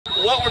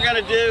what we're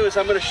going to do is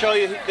I'm going to show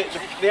you,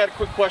 they had a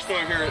quick question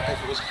over here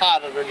if it was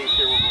hot underneath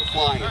here when we're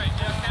flying.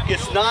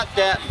 It's not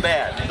that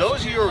bad.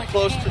 Those of you who are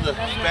close to the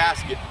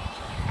basket,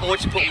 I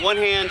want you to put one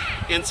hand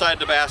inside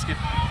the basket,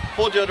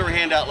 hold the other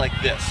hand out like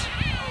this,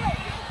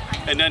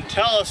 and then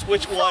tell us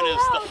which one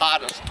is the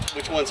hottest,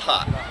 which one's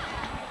hot.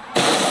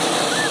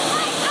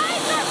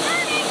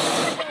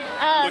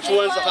 Which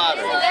one's the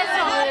hotter?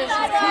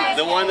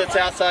 The one that's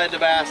outside the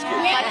basket.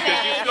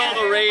 Because you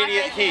feel the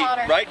radiant heat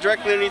right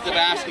directly underneath the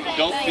basket. You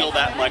don't feel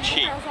that much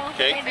heat.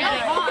 Okay?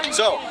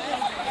 So,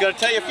 I'm going to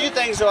tell you a few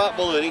things about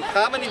ballooning.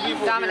 How many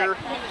people here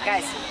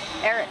guys,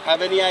 Eric,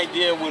 have any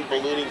idea when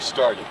ballooning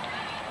started?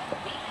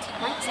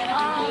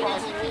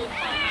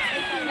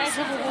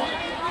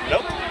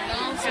 Nope.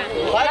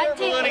 Hot air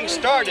ballooning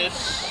started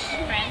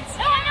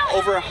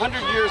over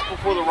 100 years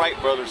before the Wright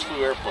brothers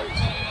flew airplanes.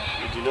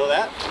 Did you know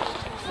that?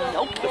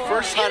 Nope. The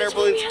first hot air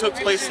balloons took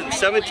place in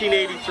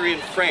 1783 in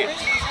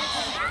France.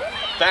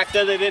 Back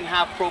then they didn't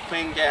have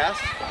propane gas.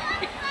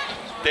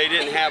 They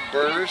didn't have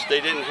burners.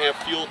 They didn't have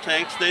fuel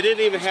tanks. They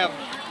didn't even have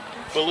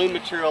balloon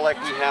material like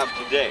we have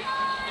today.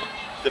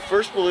 The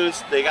first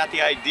balloons, they got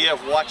the idea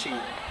of watching,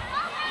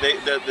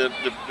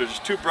 there's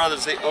two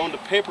brothers, they owned a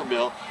paper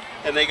mill,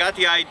 and they got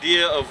the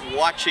idea of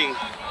watching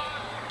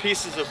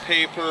pieces of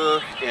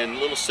paper and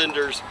little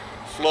cinders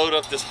float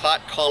up this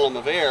hot column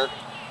of air.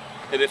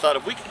 And they thought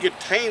if we could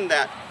contain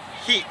that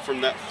heat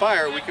from that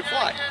fire, we could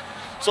fly.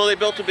 So they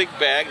built a big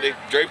bag, they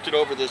draped it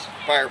over this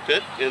fire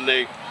pit, and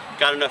they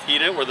got enough heat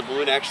in it where the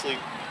balloon actually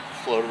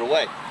floated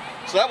away.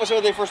 So that was where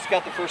they first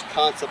got the first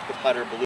concept of hot air balloon.